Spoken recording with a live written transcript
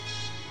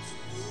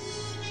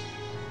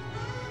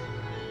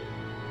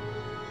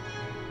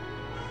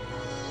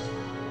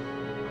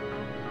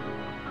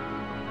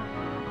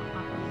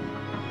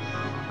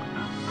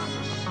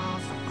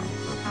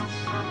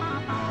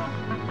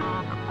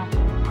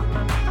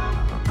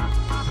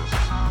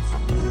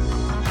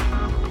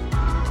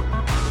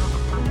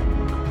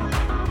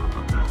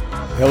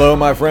Hello,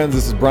 my friends.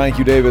 This is Brian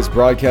Q. Davis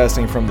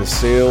broadcasting from the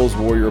Sales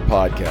Warrior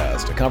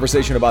Podcast, a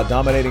conversation about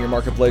dominating your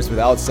marketplace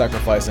without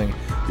sacrificing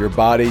your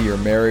body, your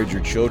marriage,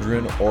 your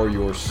children, or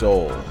your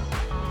soul.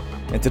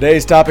 And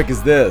today's topic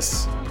is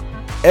this: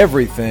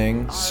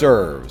 everything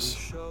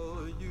serves.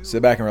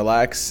 Sit back and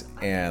relax,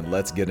 and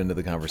let's get into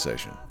the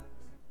conversation.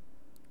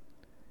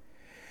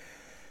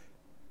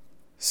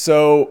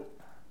 So,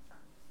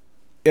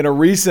 in a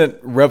recent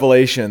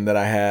revelation that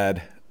I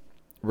had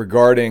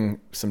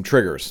regarding some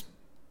triggers,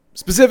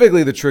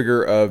 specifically the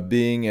trigger of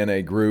being in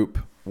a group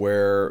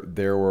where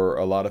there were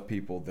a lot of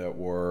people that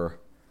were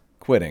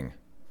quitting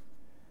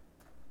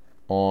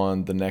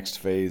on the next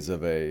phase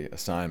of a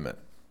assignment.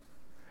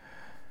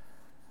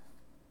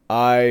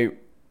 Part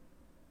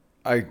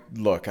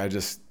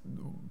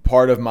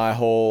of my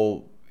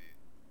whole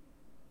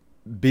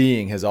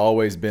being has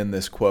always been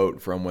this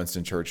quote from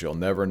Winston Churchill: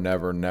 never,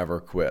 never,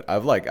 never quit.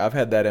 I've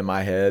had that in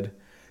my head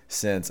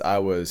since I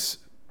was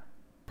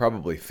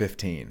probably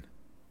 15.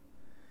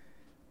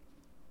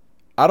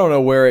 I don't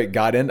know where it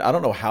got in. I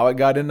don't know how it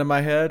got into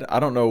my head. I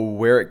don't know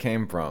where it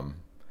came from.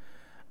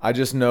 I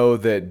just know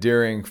that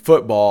during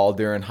football,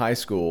 during high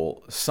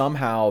school,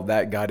 somehow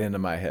that got into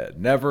my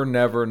head. Never,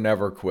 never,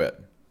 never quit.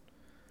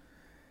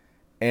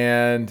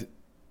 And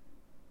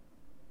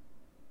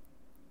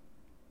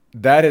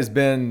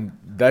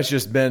that's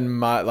just been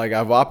my,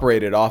 I've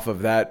operated off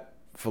of that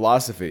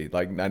philosophy.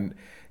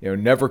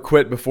 Never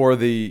quit before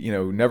the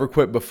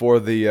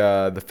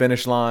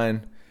finish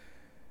line.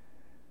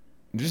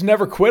 Just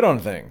never quit on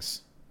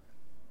things.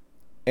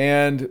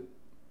 And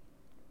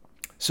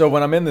so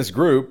when I'm in this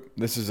group,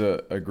 this is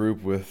a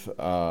group with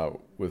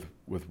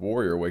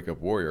Warrior, Wake Up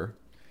Warrior,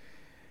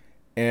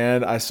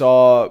 and I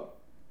saw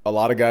a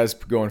lot of guys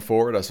going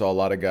forward. I saw a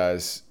lot of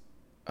guys.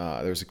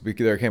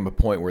 There came a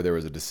point where there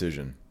was a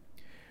decision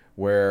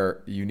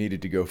where you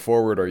needed to go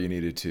forward, or you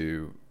needed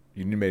to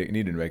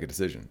make a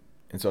decision.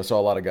 And so I saw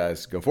a lot of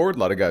guys go forward, a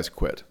lot of guys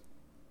quit,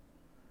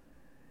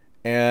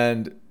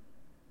 and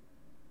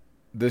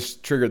this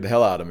triggered the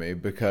hell out of me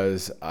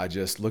because I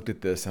just looked at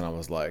this and I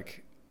was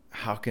like,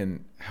 how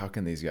can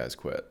these guys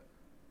quit?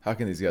 How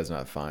can these guys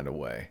not find a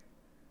way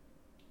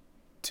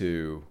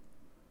to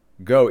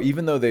go,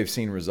 even though they've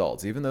seen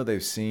results, even though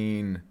they've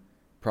seen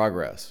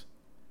progress?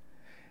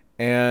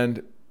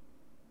 And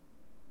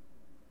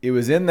it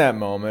was in that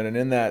moment and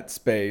in that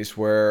space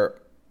where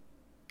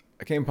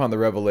I came upon the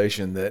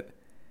revelation that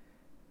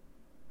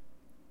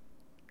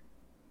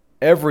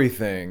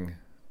everything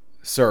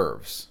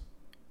serves.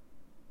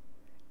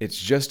 It's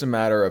just a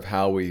matter of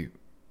how we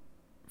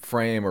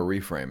frame or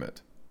reframe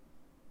it.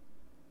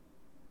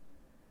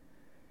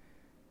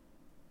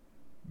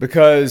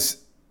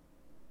 Because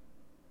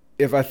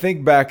if I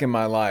think back in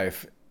my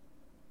life,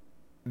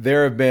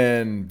 there have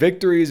been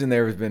victories and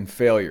there have been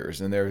failures,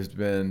 and there has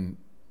been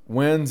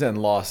wins and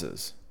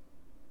losses.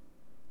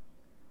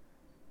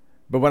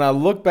 But when I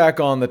look back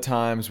on the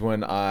times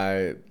when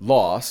I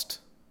lost,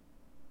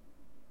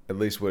 at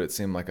least what it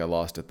seemed like I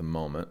lost at the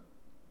moment,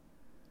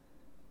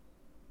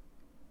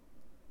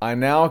 I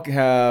now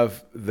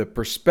have the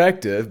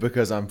perspective,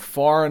 because I'm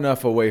far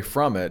enough away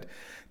from it,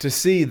 to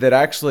see that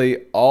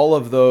actually all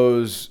of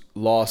those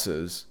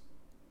losses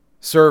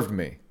served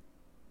me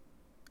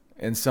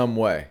in some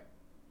way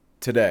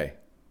today,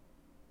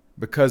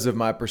 because of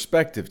my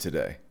perspective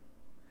today,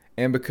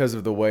 and because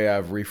of the way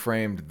I've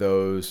reframed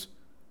those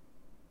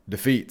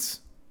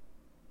defeats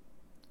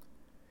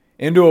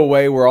into a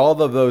way where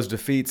all of those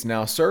defeats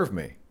now serve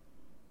me.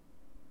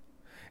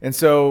 And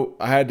so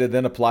I had to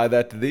then apply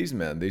that to these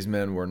men. These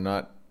men were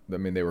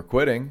they were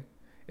quitting.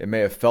 It may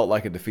have felt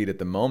like a defeat at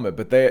the moment,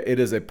 but it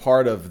is a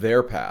part of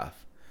their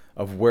path,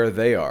 of where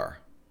they are.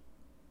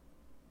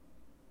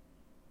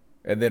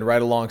 And then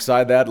right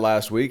alongside that,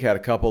 last week, had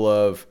a couple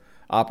of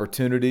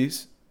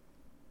opportunities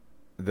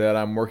that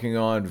I'm working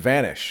on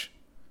vanish.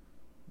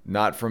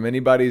 Not from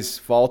anybody's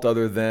fault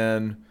other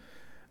than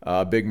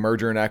a big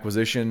merger and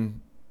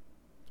acquisition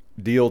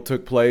deal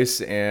took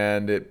place,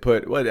 and it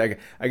put,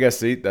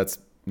 that's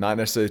not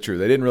necessarily true.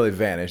 They didn't really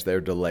vanish. They were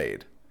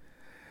delayed.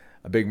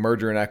 A big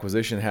merger and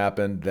acquisition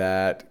happened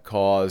that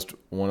caused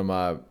one of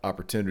my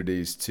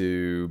opportunities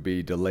to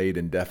be delayed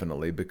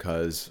indefinitely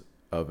because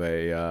of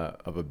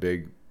a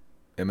big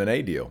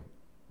M&A deal.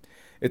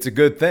 It's a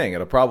good thing.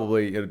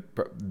 The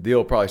deal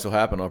will probably still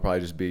happen. It'll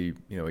probably just be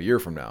a year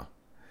from now.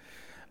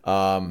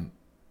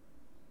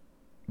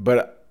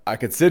 But I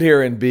could sit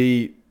here and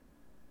be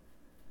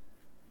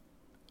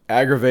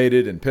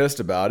aggravated and pissed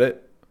about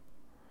it,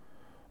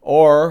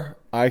 or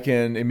I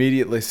can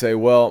immediately say,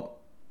 well,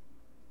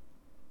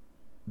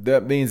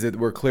 that means that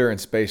we're clearing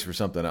space for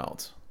something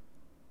else.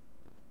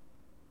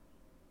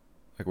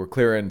 Like we're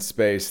clearing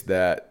space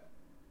that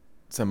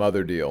some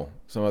other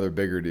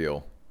bigger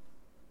deal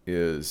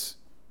is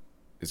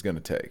going to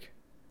take.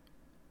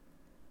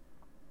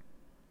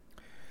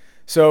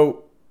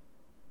 So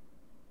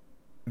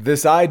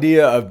this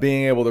idea of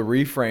being able to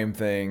reframe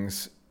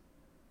things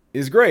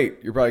is great.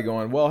 You're probably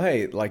going, well,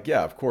 hey,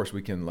 of course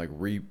we can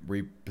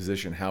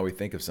reposition how we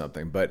think of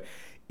something. But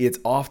it's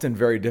often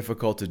very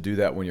difficult to do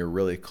that when you're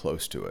really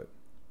close to it.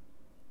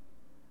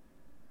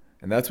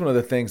 And that's one of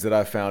the things that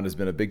I've found has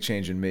been a big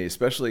change in me,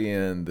 especially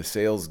in the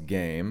sales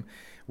game,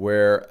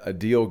 where a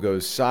deal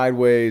goes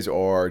sideways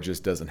or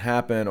just doesn't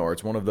happen, or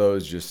it's one of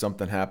those just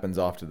something happens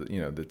off to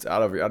the, that's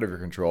out of your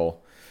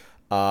control.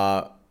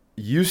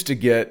 Used to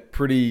get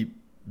pretty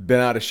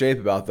bent out of shape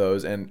about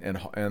those and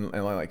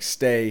like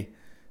stay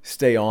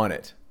on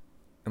it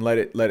and let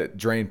it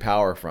drain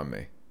power from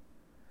me.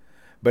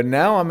 But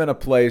now I'm in a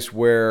place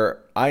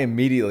where I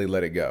immediately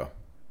let it go.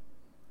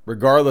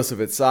 Regardless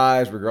of its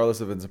size, regardless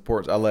of its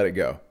importance, I let it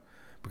go.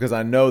 Because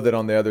I know that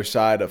on the other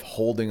side of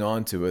holding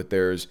on to it,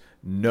 there's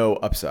no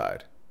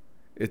upside.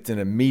 It's an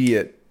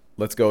immediate,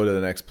 let's go to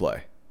the next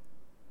play.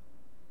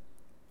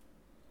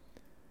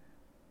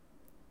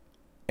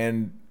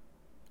 And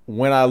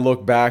when I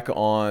look back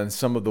on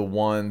some of the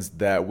ones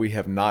that we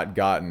have not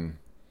gotten,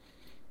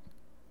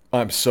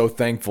 I'm so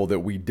thankful that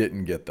we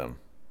didn't get them,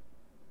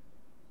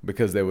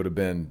 because they would have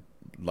been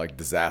like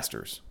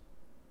disasters.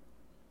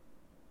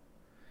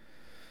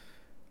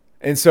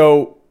 And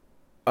so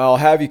I'll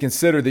have you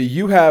consider that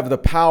you have the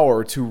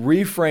power to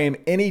reframe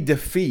any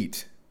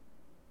defeat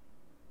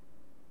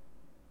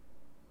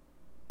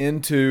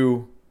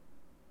into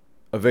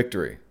a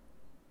victory.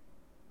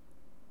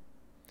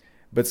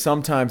 But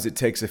sometimes it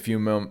takes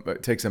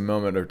a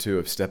moment or two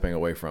of stepping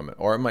away from it,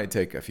 or it might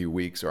take a few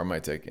weeks, or it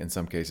might take, in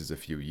some cases, a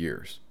few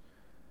years.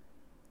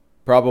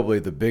 Probably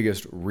the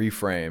biggest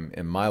reframe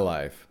in my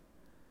life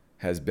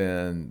has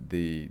been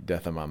the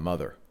death of my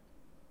mother,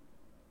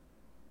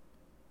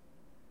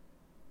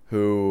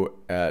 who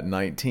at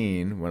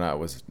 19, when I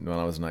was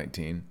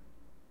 19,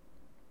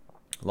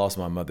 lost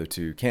my mother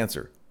to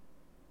cancer.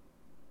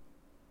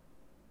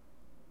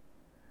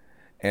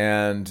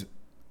 And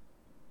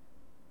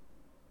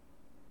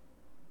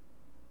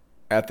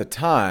at the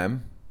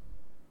time,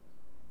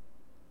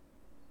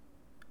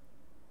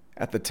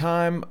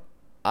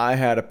 I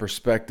had a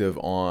perspective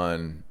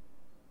on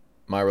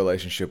my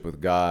relationship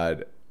with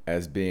God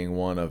as being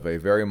one of a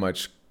very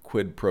much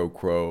quid pro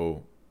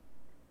quo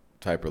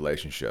type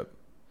relationship.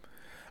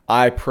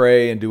 I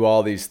pray and do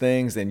all these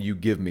things, and you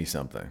give me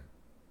something.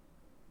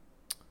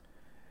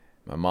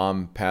 My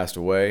mom passed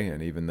away,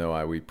 and even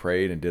though we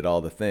prayed and did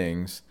all the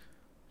things,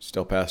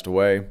 still passed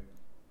away.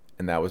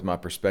 And that was my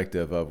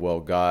perspective of,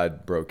 well,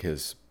 God broke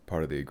his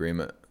part of the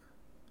agreement.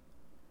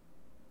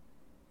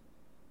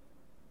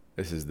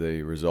 This is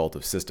the result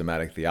of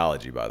systematic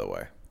theology, by the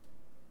way.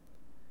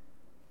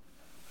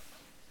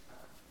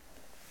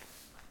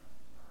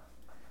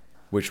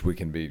 Which we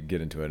can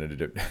get into in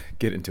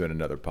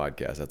another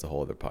podcast. That's a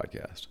whole other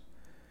podcast.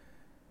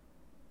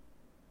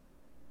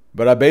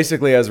 But I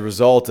basically, as a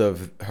result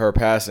of her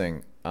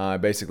passing, I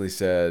basically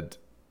said,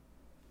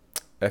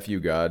 F you,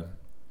 God,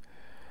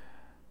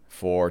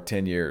 for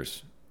 10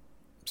 years.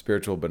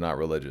 Spiritual but not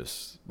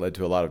religious. Led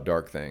to a lot of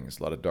dark things,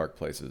 a lot of dark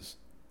places,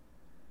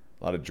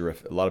 a lot of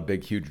drift, a lot of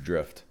big, huge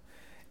drift.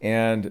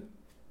 And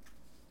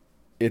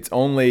it's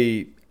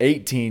only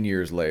 18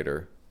 years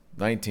later,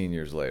 19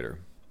 years later,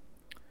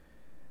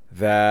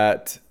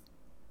 that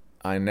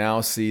I now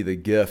see the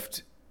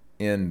gift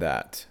in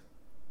that,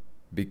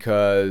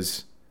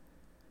 because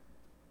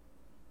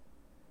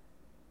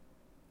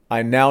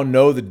I now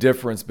know the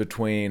difference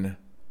between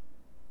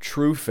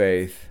true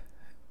faith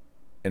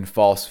and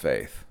false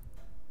faith.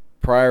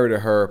 Prior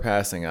to her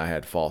passing, I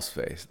had false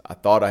faith. I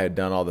thought I had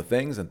done all the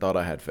things and thought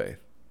I had faith.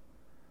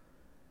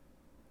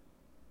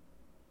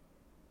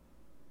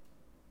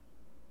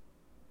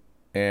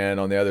 And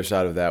on the other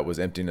side of that was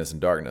emptiness and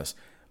darkness.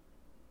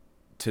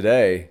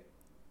 Today,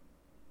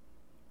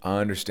 I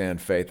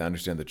understand faith. I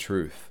understand the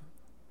truth.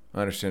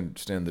 I understand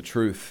the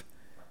truth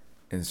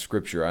in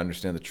Scripture. I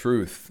understand the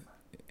truth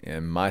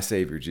in my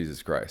Savior,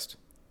 Jesus Christ.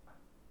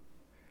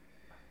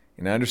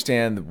 And I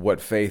understand what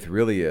faith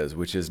really is,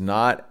 which is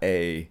not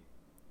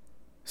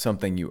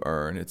something you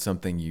earn. It's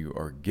something you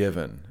are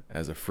given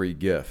as a free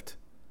gift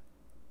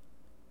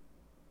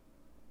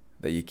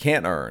that you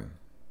can't earn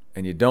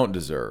and you don't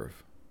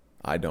deserve.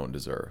 I don't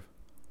deserve,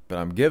 but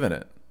I'm given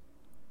it.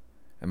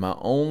 And my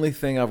only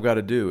thing I've got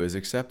to do is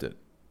accept it.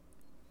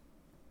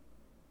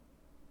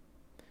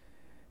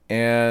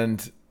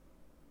 And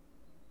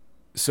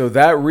so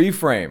that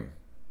reframe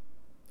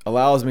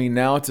allows me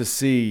now to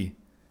see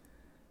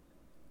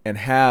and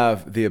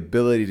have the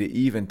ability to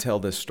even tell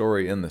this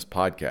story in this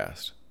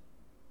podcast.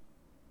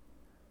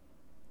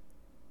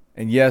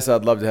 And yes,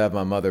 I'd love to have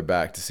my mother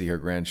back to see her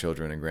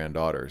grandchildren and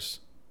granddaughters.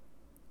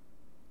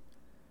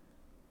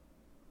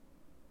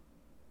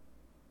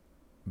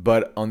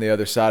 But on the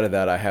other side of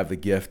that, I have the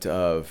gift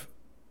of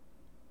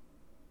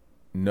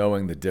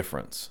knowing the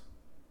difference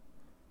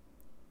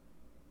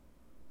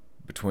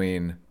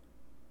between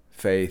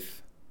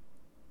faith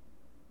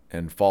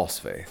and false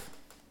faith.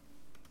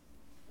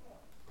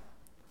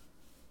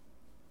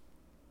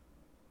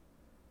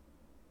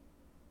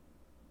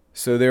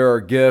 So there are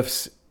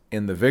gifts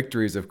in the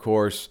victories, of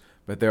course,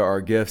 but there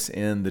are gifts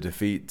in the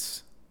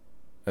defeats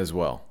as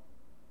well.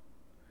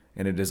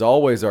 And it is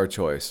always our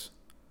choice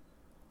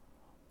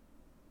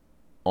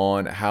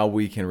on how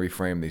we can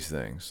reframe these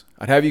things.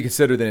 I'd have you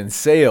consider that in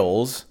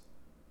sales,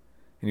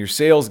 in your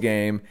sales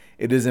game,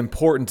 it is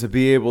important to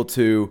be able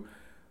to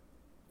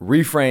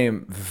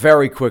reframe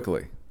very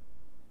quickly.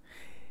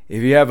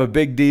 If you have a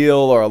big deal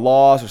or a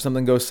loss or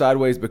something goes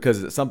sideways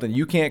because it's something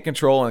you can't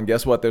control, and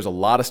guess what? There's a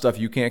lot of stuff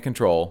you can't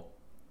control.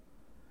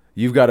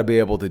 You've got to be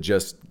able to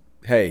just,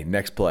 hey,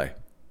 next play.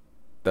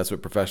 That's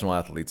what professional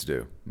athletes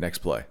do. Next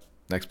play.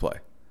 Next play.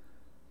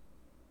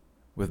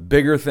 With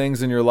bigger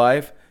things in your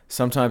life,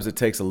 sometimes it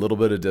takes a little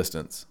bit of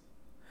distance.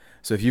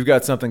 So if you've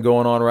got something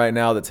going on right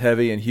now that's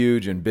heavy and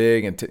huge and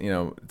big and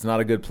it's not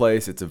a good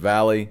place, it's a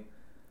valley,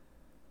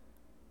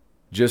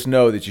 just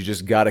know that you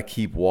just got to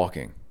keep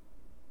walking.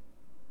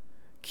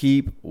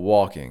 Keep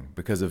walking,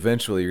 because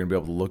eventually you're going to be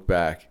able to look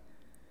back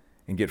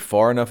and get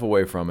far enough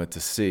away from it to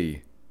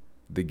see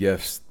the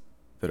gifts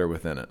that are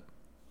within it.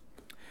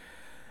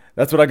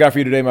 That's what I got for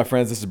you today, my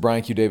friends. This is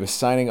Brian Q. Davis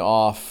signing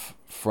off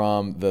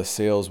from the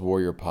Sales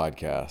Warrior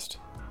Podcast.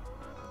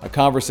 A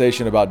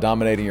conversation about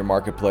dominating your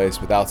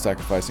marketplace without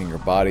sacrificing your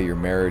body, your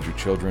marriage, your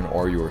children,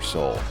 or your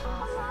soul.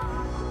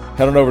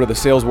 Head on over to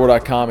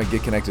thesaleswar.com and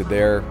get connected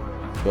there.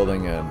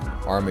 Building an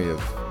army of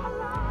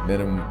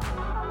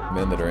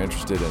men that are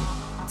interested in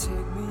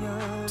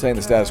saying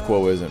the status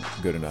quo isn't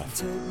good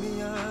enough.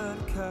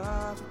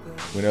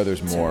 We know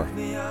there's more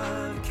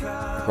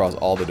across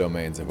all the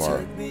domains of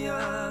our being,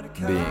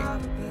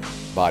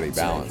 body,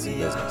 balance, and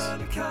business.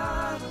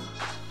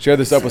 Share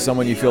this up with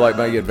someone you feel like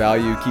might get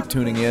value. Keep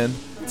tuning in.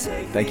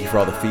 Thank you for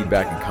all the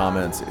feedback and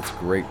comments. It's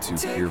great to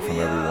hear from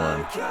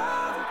everyone.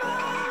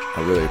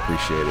 I really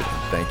appreciate it,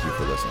 and thank you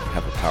for listening.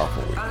 Have a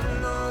powerful week. I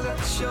know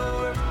that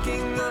you're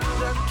working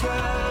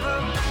undercover.